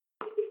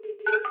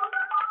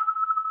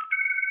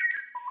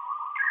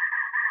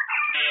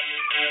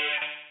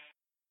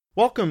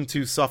Welcome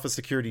to Sofa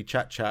Security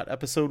Chat Chat,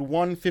 episode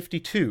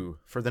 152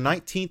 for the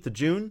 19th of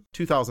June,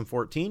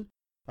 2014.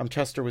 I'm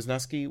Chester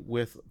Wisniewski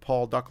with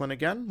Paul Ducklin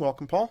again.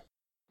 Welcome, Paul.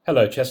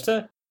 Hello,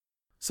 Chester.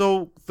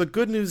 So, the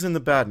good news and the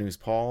bad news,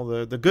 Paul.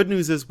 The good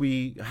news is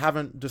we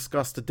haven't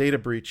discussed a data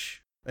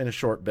breach in a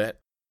short bit.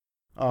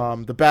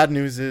 The bad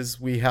news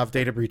is we have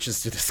data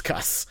breaches to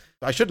discuss.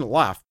 I shouldn't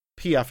laugh.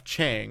 P.F.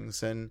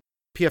 Chang's, and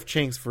P.F.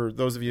 Chang's, for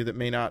those of you that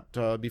may not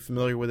be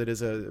familiar with it,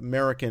 is an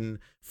American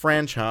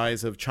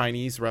franchise of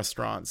Chinese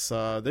restaurants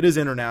that is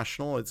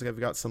international. They've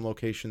got some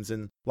locations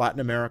in Latin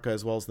America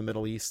as well as the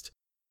Middle East.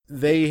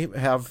 They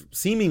have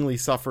seemingly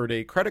suffered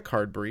a credit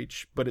card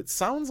breach, but it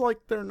sounds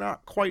like they're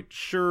not quite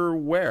sure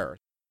where.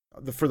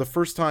 For the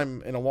first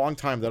time in a long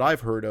time that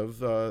I've heard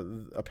of,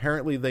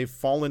 apparently they've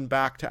fallen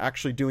back to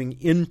actually doing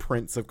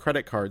imprints of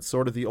credit cards,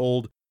 sort of the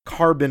old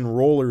carbon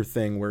roller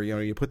thing where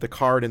you put the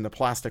card in the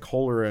plastic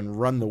holder and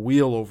run the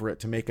wheel over it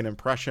to make an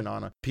impression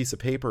on a piece of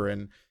paper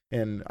and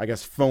I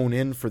guess phone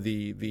in for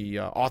the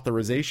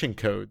authorization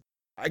code.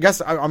 I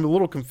guess I'm a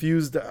little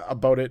confused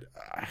about it.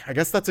 I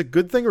guess that's a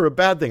good thing or a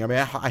bad thing. I mean,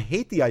 I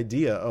hate the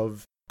idea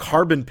of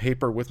carbon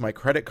paper with my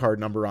credit card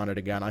number on it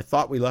again. I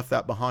thought we left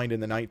that behind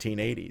in the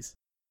 1980s.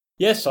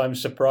 Yes, I'm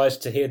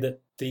surprised to hear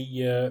that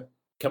the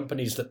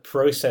companies that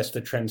process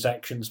the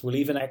transactions will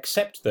even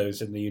accept those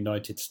in the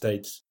United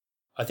States.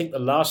 I think the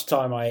last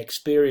time I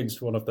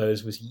experienced one of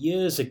those was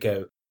years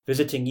ago,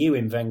 visiting you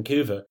in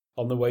Vancouver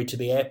on the way to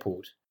the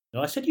airport.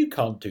 And I said, you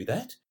can't do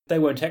that. They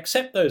won't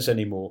accept those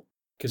anymore.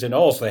 Because in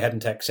Oz, they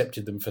hadn't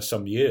accepted them for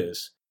some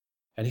years.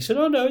 And he said,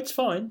 oh, no, it's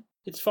fine.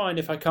 It's fine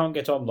if I can't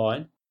get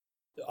online.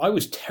 I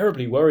was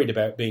terribly worried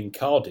about being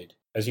carded.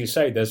 As you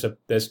say,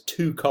 there's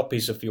 2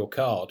 copies of your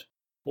card,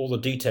 all the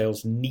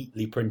details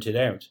neatly printed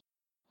out.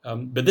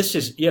 But this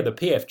is, the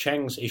P.F.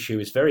 Chang's issue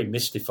is very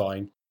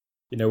mystifying.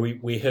 You know,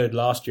 we heard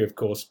last year, of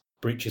course,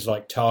 breaches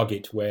like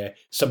Target, where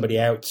somebody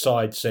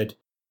outside said,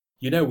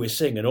 we're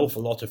seeing an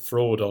awful lot of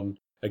fraud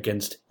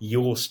against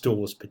your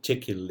stores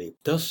particularly.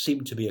 It does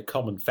seem to be a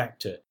common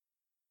factor.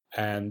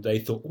 And they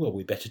thought, well,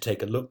 we better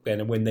take a look then.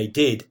 And when they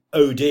did,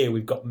 oh dear,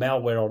 we've got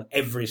malware on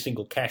every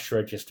single cash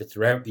register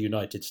throughout the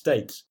United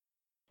States.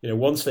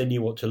 Once they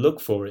knew what to look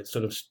for, it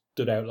sort of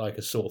stood out like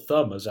a sore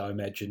thumb, as I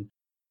imagine.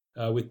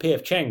 With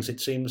P.F. Chang's,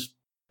 it seems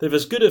they've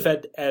as good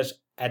as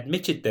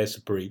admitted there's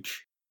a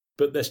breach,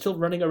 but they're still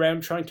running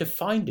around trying to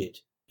find it.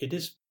 It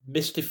is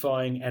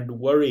mystifying and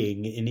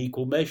worrying in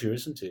equal measure,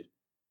 isn't it?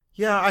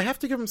 Yeah, I have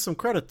to give them some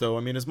credit, though.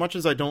 I mean, as much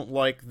as I don't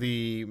like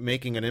the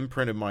making an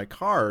imprint of my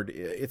card,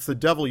 it's the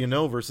devil you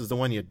know versus the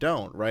one you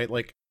don't, right?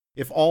 Like,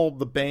 if all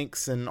the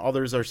banks and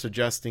others are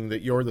suggesting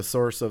that you're the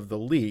source of the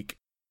leak,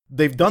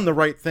 they've done the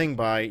right thing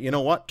by,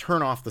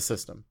 turn off the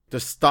system.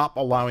 Just stop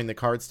allowing the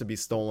cards to be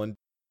stolen.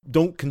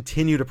 Don't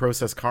continue to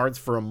process cards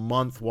for a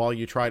month while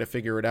you try to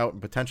figure it out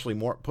and potentially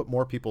put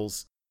more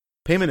people's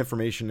payment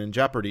information in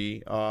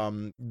jeopardy.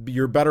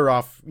 You're better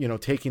off,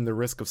 taking the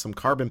risk of some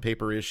carbon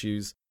paper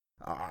issues.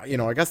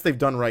 I guess they've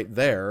done right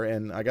there.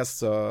 And I guess,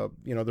 the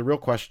real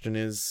question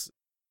is,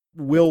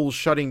 will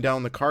shutting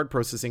down the card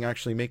processing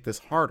actually make this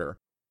harder?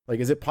 Like,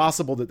 is it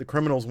possible that the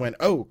criminals went,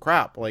 oh,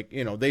 crap,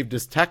 they've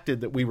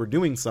detected that we were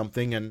doing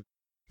something and,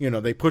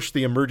 they pushed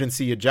the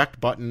emergency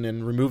eject button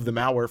and removed the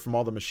malware from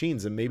all the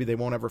machines and maybe they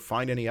won't ever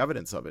find any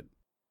evidence of it?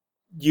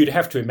 You'd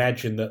have to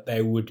imagine that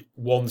they would,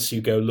 once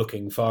you go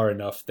looking far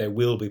enough, there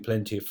will be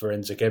plenty of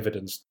forensic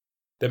evidence.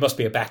 There must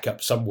be a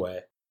backup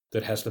somewhere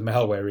that has the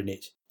malware in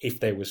it, if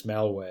there was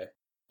malware.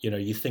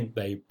 You think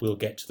they will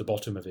get to the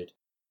bottom of it.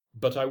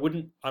 But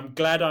I'm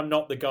glad I'm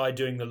not the guy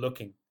doing the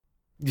looking.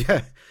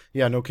 Yeah,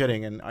 no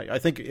kidding. And I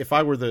think if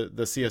I were the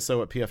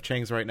CSO at P.F.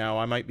 Chang's right now,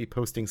 I might be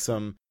posting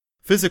some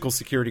physical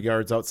security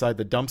guards outside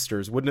the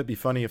dumpsters. Wouldn't it be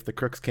funny if the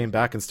crooks came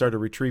back and started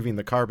retrieving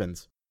the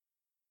carbons?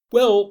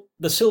 Well,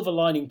 the silver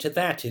lining to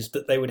that is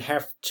that they would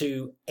have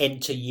to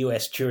enter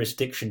US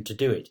jurisdiction to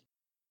do it.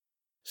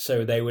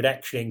 So they would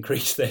actually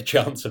increase their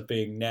chance of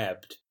being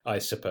nabbed, I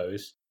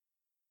suppose.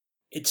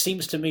 It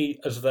seems to me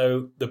as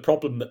though the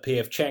problem that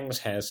P.F. Chang's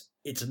has,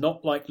 it's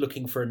not like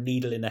looking for a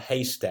needle in a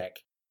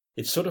haystack.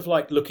 It's sort of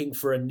like looking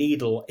for a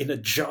needle in a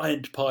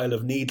giant pile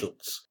of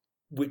needles,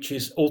 which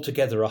is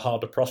altogether a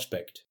harder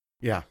prospect.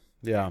 Yeah.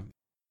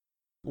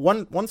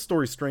 One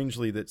story,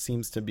 strangely, that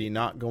seems to be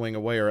not going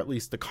away, or at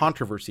least the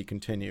controversy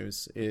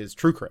continues, is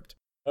TrueCrypt.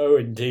 Oh,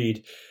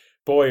 indeed.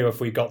 Boy,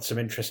 have we got some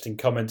interesting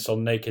comments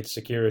on naked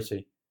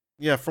security.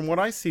 Yeah, from what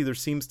I see, there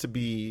seems to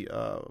be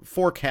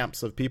 4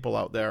 camps of people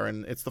out there,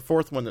 and it's the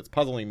 4th one that's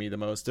puzzling me the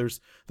most. There's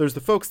the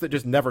folks that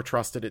just never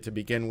trusted it to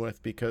begin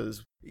with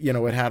because,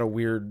 it had a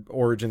weird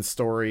origin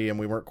story and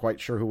we weren't quite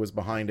sure who was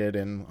behind it,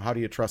 and how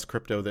do you trust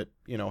crypto that,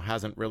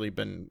 hasn't really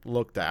been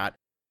looked at.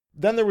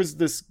 Then there was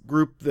this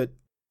group that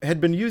had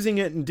been using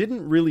it and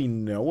didn't really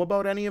know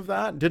about any of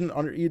that,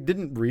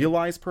 didn't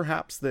realize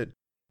perhaps that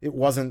it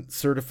wasn't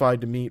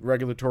certified to meet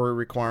regulatory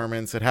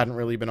requirements. It hadn't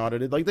really been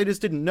audited. Like, they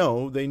just didn't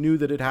know. They knew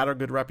that it had a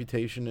good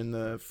reputation in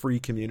the free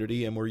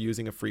community and were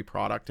using a free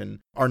product and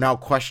are now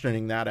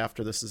questioning that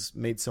after this has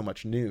made so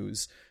much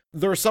news.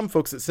 There are some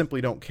folks that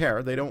simply don't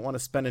care. They don't want to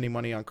spend any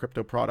money on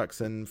crypto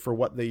products, and for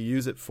what they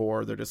use it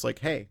for, they're just like,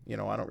 hey, I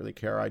don't really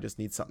care. I just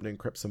need something to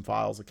encrypt some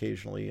files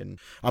occasionally, and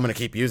I'm going to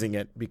keep using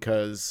it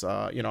because,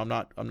 I'm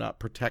not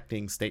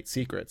protecting state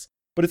secrets.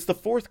 But it's the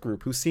fourth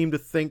group who seem to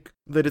think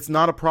that it's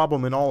not a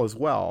problem at all as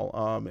well.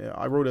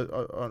 I wrote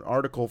an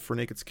article for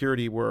Naked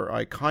Security where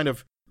I kind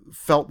of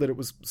felt that it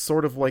was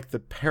sort of like the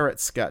parrot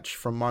sketch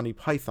from Monty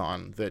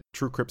Python, that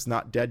TrueCrypt's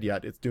not dead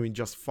yet. It's doing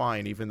just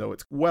fine, even though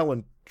it's well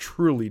and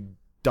truly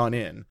done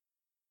in.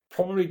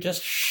 Probably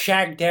just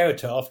shagged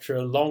out after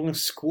a long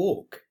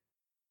squawk.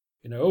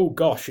 Oh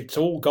gosh, it's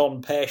all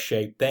gone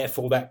pear-shaped,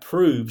 therefore that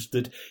proves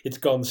that it's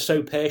gone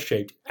so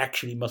pear-shaped,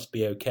 actually must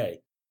be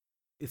okay.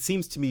 It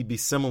seems to me be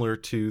similar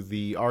to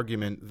the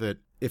argument that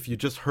if you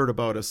just heard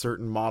about a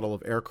certain model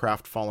of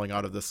aircraft falling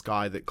out of the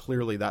sky, that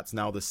clearly that's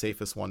now the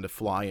safest one to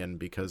fly in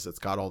because it's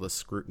got all this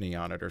scrutiny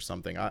on it or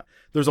something.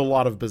 There's a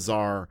lot of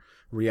bizarre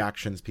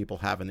reactions people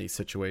have in these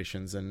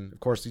situations. And of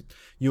course,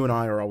 you and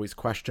I are always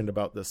questioned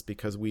about this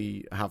because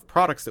we have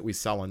products that we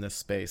sell in this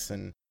space.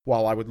 And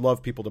while I would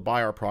love people to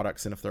buy our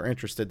products, and if they're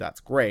interested, that's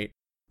great,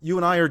 you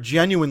and I are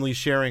genuinely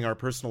sharing our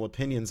personal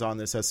opinions on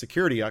this as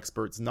security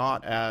experts,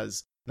 not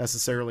as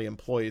necessarily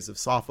employees of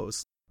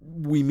Sophos.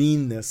 We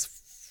mean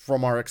this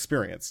from our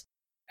experience.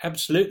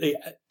 Absolutely.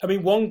 I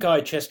mean, one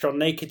guy, Chester, on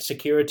Naked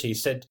Security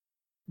said,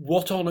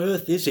 what on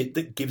earth is it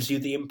that gives you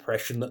the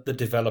impression that the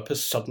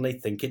developers suddenly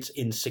think it's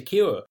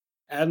insecure?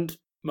 And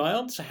my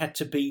answer had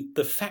to be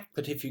the fact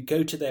that if you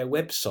go to their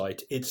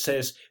website, it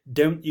says,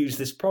 don't use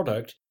this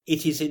product,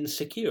 it is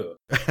insecure.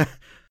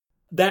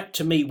 That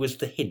to me was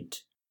the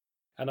hint.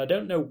 And I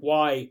don't know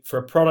why, for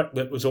a product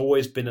that was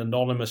always been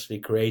anonymously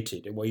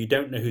created and where you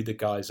don't know who the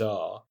guys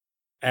are,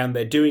 and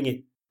they're doing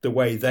it the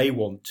way they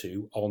want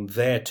to, on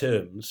their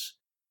terms,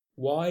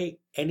 why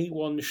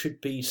anyone should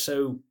be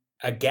so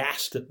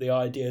aghast at the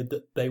idea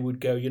that they would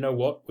go, you know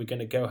what, we're going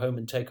to go home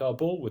and take our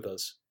ball with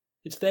us.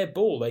 It's their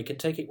ball. They can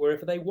take it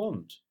wherever they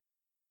want.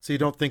 So you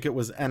don't think it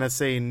was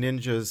NSA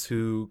ninjas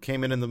who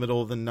came in the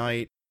middle of the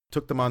night,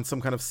 took them on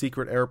some kind of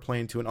secret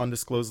airplane to an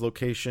undisclosed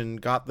location,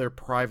 got their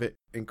private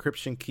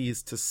encryption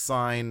keys to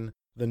sign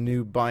the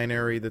new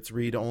binary that's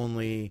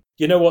read-only?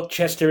 You know what,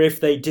 Chester, if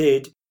they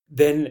did,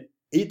 then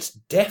it's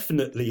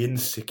definitely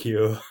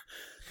insecure.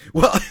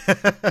 Well,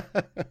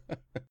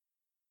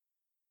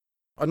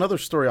 another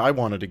story I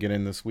wanted to get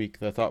in this week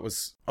that I thought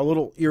was a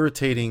little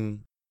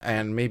irritating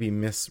and maybe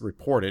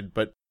misreported,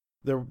 but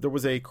there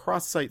was a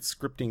cross-site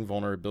scripting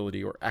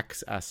vulnerability, or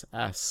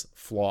XSS,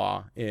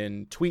 flaw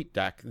in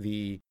TweetDeck,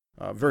 the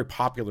very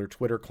popular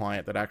Twitter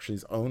client that actually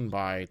is owned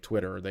by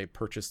Twitter. They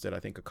purchased it, I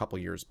think, a couple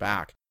years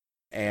back.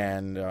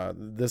 And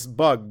this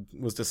bug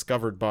was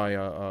discovered by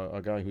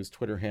a guy whose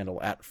Twitter handle,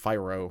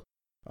 @Fyro,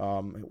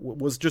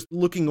 was just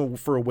looking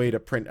for a way to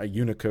print a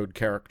Unicode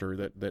character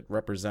that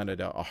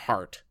represented a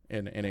heart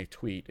in a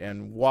tweet.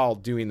 And while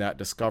doing that,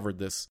 discovered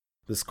this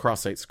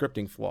cross-site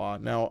scripting flaw.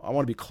 Now, I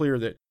want to be clear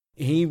that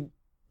he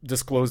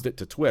disclosed it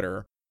to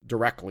Twitter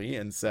directly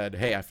and said,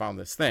 hey, I found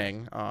this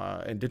thing,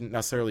 and didn't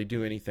necessarily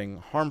do anything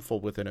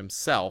harmful with it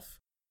himself.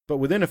 But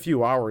within a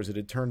few hours, it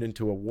had turned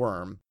into a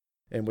worm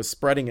and was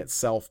spreading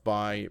itself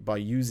by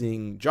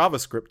using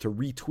JavaScript to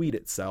retweet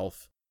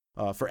itself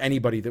for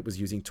anybody that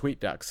was using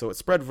TweetDeck. So it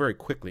spread very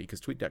quickly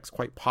because TweetDeck's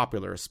quite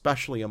popular,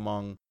 especially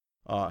among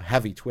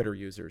heavy Twitter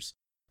users.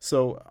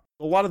 So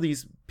a lot of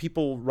these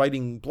people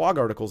writing blog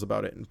articles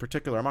about it, in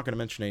particular, I'm not going to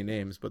mention any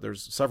names, but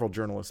there's several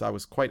journalists I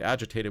was quite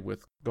agitated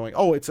with, going,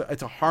 oh, it's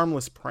a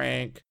harmless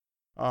prank.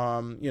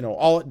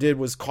 All it did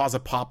was cause a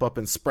pop-up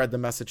and spread the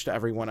message to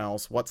everyone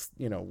else. What's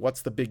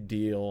the big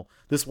deal?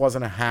 This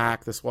wasn't a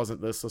hack. This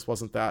wasn't this. This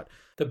wasn't that.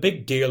 The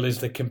big deal is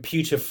the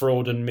Computer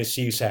Fraud and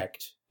Misuse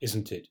Act,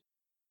 isn't it?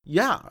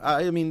 Yeah,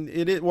 I mean,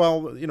 it is.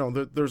 Well,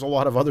 there's a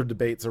lot of other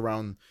debates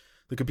around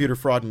the Computer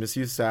Fraud and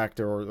Misuse Act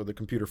or the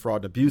Computer Fraud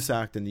and Abuse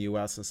Act in the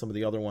U.S. and some of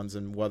the other ones,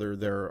 and whether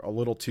they're a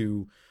little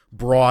too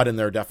broad in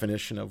their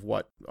definition of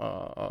what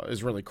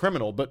is really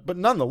criminal. But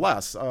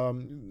nonetheless,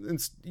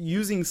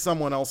 using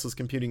someone else's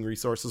computing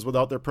resources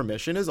without their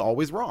permission is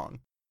always wrong.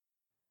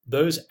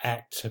 Those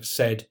acts have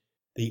said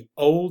the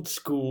old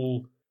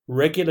school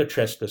regular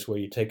trespass where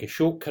you take a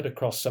shortcut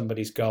across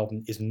somebody's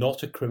garden is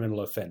not a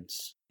criminal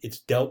offence. It's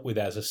dealt with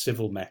as a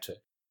civil matter.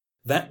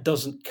 That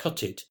doesn't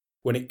cut it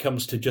when it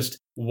comes to just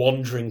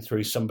wandering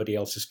through somebody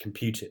else's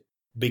computer,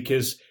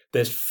 because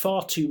there's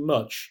far too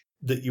much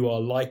that you are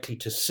likely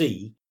to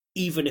see,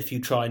 even if you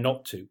try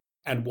not to.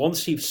 And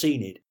once you've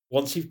seen it,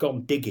 once you've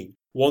gone digging,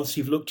 once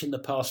you've looked in the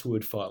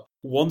password file,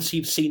 once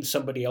you've seen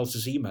somebody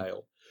else's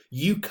email,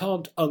 you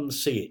can't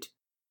unsee it.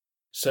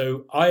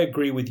 So I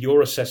agree with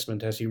your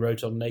assessment as you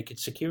wrote on Naked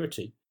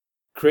Security.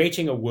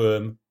 Creating a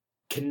worm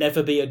can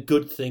never be a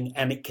good thing,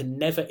 and it can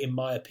never, in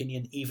my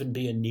opinion, even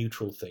be a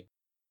neutral thing.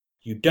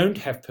 You don't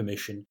have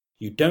permission,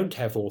 you don't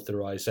have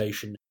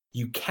authorization,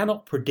 You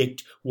cannot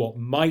predict what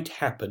might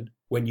happen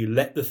when you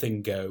let the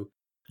thing go.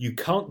 You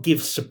can't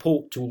give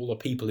support to all the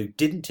people who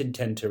didn't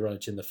intend to run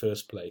it in the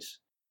first place.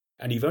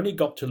 And you've only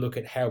got to look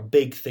at how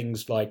big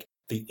things like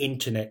the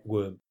Internet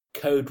Worm,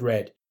 Code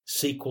Red,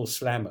 SQL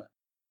Slammer,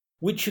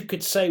 which you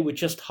could say were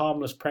just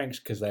harmless pranks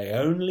because they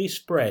only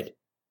spread.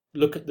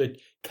 Look at the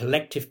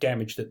collective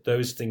damage that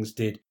those things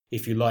did,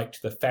 if you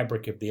liked the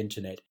fabric of the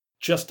Internet,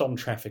 just on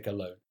traffic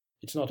alone.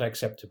 It's not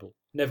acceptable,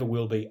 never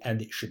will be,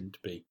 and it shouldn't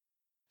be.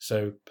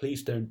 So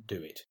please don't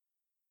do it.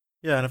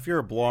 Yeah, and if you're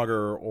a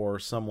blogger or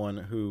someone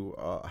who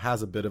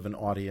has a bit of an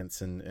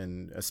audience,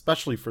 and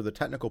especially for the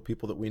technical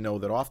people that we know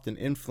that often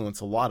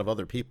influence a lot of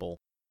other people,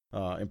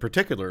 in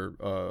particular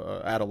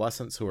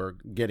adolescents who are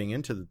getting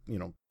into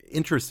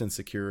interest in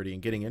security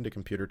and getting into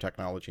computer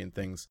technology and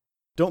things,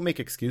 don't make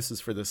excuses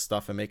for this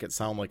stuff and make it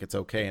sound like it's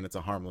okay and it's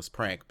a harmless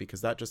prank,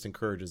 because that just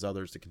encourages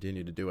others to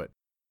continue to do it.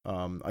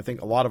 I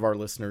think a lot of our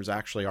listeners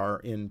actually are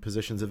in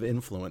positions of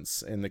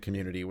influence in the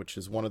community, which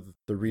is one of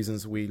the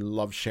reasons we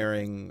love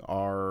sharing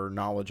our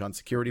knowledge on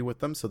security with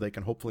them, so they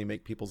can hopefully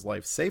make people's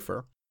lives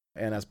safer.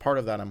 And as part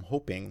of that, I'm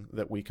hoping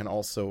that we can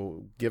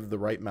also give the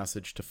right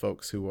message to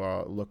folks who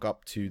look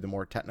up to the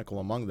more technical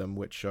among them,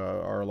 which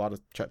are a lot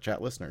of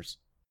chat listeners.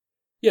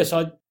 Yes,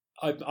 I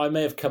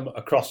may have come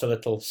across a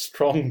little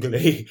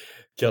strongly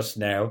just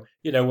now.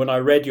 When I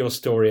read your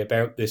story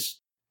about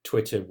this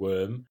Twitter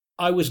worm,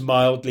 I was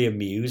mildly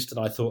amused,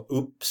 and I thought,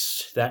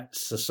 oops,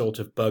 that's the sort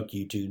of bug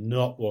you do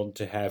not want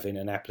to have in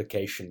an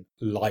application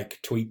like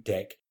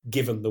TweetDeck,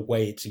 given the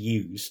way it's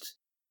used.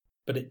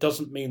 But it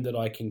doesn't mean that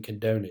I can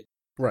condone it.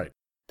 Right.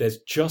 There's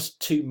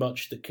just too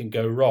much that can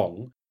go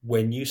wrong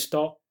when you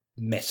start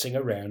messing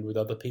around with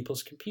other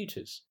people's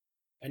computers.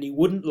 And you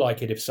wouldn't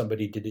like it if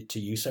somebody did it to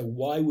you, so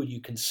why would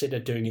you consider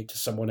doing it to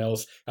someone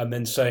else and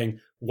then saying,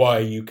 why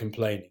are you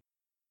complaining?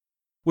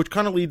 Which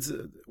kind of leads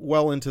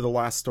well into the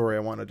last story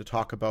I wanted to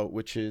talk about,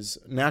 which is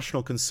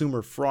National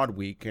Consumer Fraud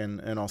Week in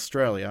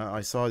Australia.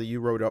 I saw that you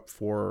wrote up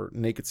for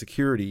Naked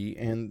Security,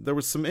 and there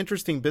was some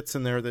interesting bits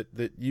in there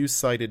that you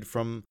cited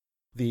from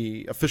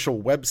the official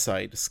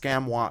website,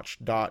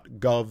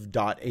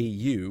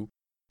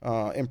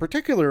 scamwatch.gov.au. In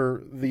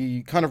particular,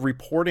 the kind of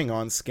reporting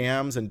on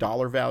scams and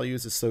dollar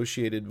values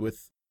associated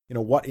with,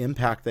 what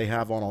impact they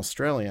have on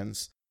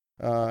Australians.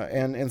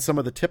 And some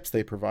of the tips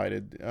they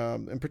provided.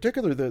 In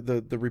particular,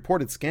 the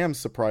reported scams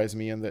surprised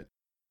me in that,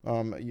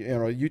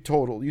 you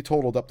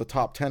totaled up the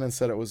top 10 and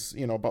said it was,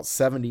 about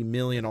 70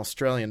 million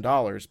Australian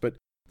dollars, but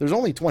there's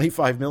only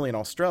 25 million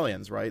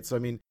Australians, right? So, I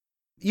mean,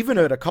 even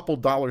at a couple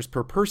dollars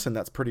per person,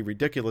 that's pretty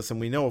ridiculous.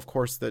 And we know, of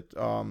course, that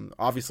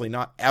obviously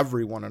not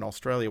everyone in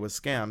Australia was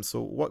scammed.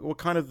 So what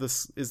kind of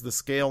this is the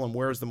scale, and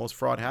where is the most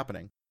fraud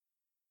happening?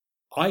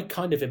 I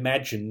kind of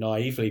imagine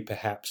naively,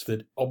 perhaps,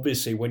 that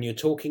obviously when you're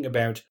talking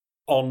about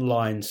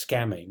online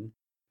scamming,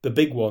 the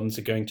big ones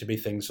are going to be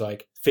things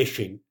like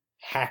phishing,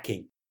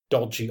 hacking,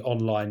 dodgy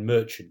online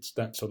merchants,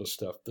 that sort of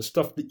stuff. The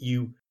stuff that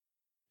you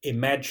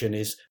imagine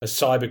is a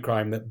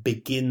cybercrime that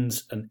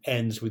begins and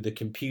ends with the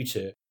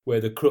computer,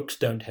 where the crooks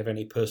don't have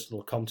any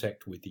personal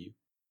contact with you.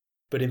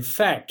 But in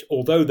fact,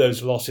 although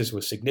those losses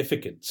were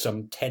significant,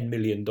 some $10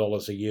 million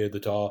a year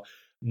that are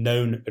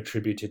known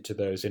attributed to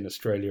those in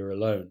Australia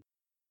alone,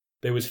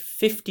 there was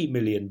 $50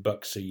 million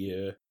a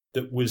year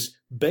that was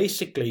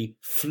basically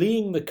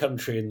fleeing the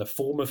country in the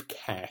form of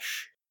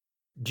cash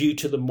due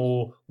to the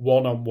more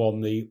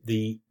one-on-one,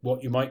 the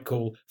what you might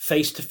call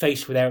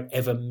face-to-face without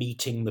ever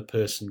meeting the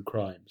person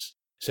crimes.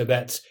 So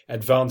that's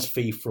advance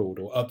fee fraud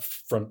or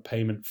upfront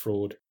payment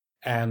fraud,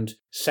 and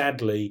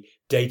sadly,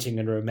 dating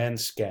and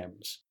romance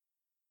scams.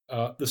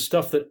 The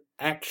stuff that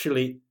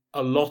actually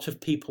a lot of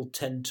people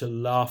tend to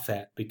laugh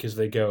at because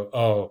they go,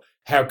 oh,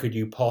 how could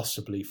you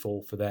possibly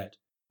fall for that?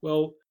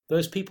 Well,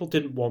 those people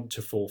didn't want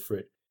to fall for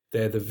it.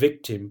 They're the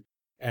victim,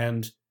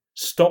 and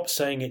stop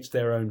saying it's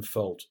their own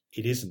fault.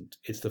 It isn't.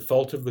 It's the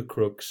fault of the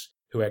crooks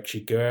who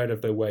actually go out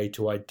of their way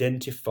to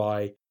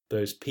identify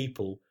those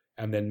people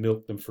and then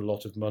milk them for a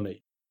lot of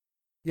money.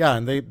 Yeah,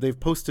 and they've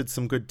posted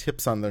some good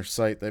tips on their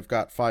site. They've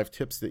got 5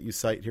 tips that you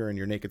cite here in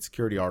your Naked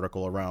Security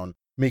article around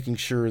making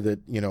sure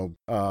that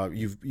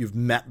you've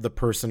met the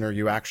person, or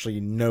you actually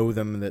know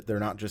them, that they're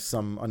not just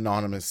some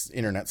anonymous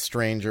internet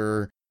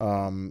stranger.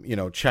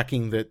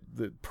 Checking that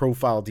the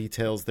profile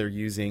details they're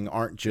using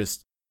aren't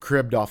just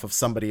cribbed off of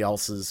somebody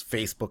else's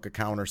Facebook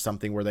account or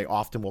something, where they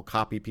often will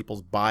copy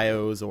people's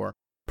bios or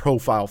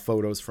profile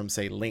photos from,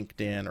 say,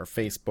 LinkedIn or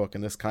Facebook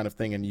and this kind of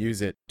thing, and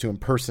use it to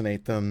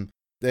impersonate them.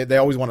 They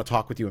always want to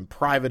talk with you in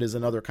private is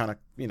another kind of,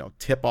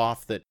 tip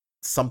off that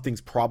something's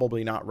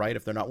probably not right.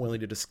 If they're not willing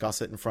to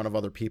discuss it in front of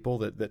other people,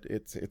 that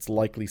it's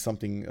likely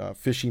something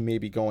fishy may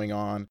be going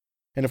on.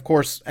 And of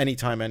course,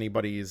 anytime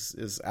anybody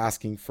is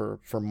asking for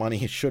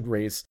money, it should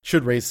raise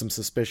some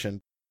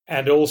suspicion.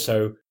 And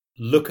also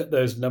look at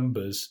those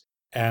numbers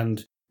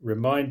and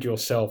remind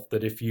yourself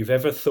that if you've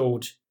ever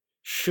thought,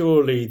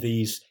 surely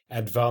these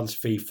advance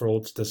fee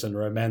fraudsters and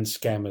romance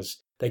scammers,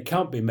 they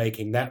can't be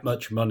making that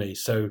much money,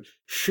 so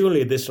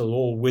surely this will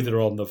all wither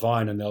on the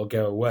vine and they'll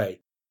go away.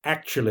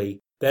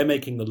 Actually, they're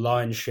making the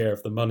lion's share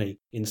of the money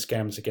in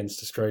scams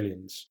against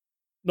Australians.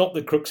 Not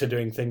that crooks are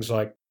doing things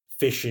like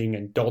phishing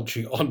and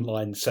dodgy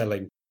online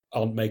selling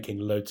aren't making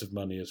loads of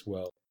money as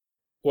well.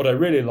 What I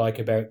really like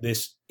about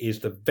this is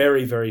the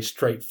very, very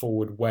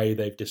straightforward way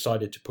they've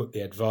decided to put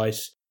the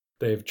advice.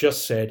 They have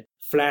just said,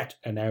 flat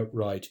and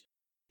outright,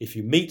 if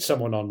you meet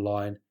someone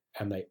online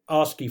and they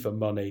ask you for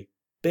money,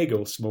 big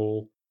or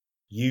small,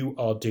 you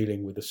are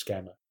dealing with a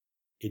scammer.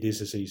 It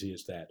is as easy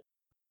as that.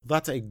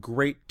 That's a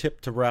great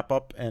tip to wrap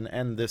up and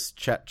end this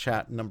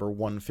chat number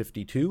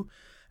 152.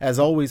 As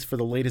always, for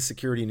the latest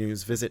security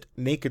news, visit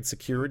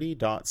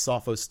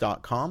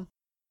nakedsecurity.sophos.com.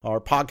 Our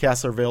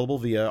podcasts are available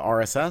via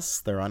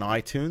RSS. They're on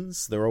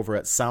iTunes. They're over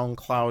at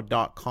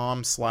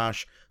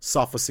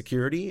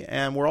soundcloud.com/sophosecurity.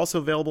 And we're also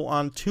available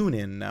on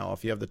TuneIn now.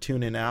 If you have the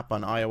TuneIn app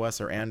on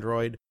iOS or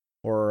Android,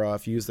 or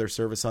if you use their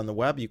service on the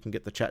web, you can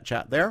get the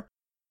chat there.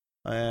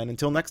 And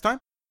until next time,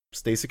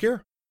 stay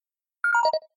secure.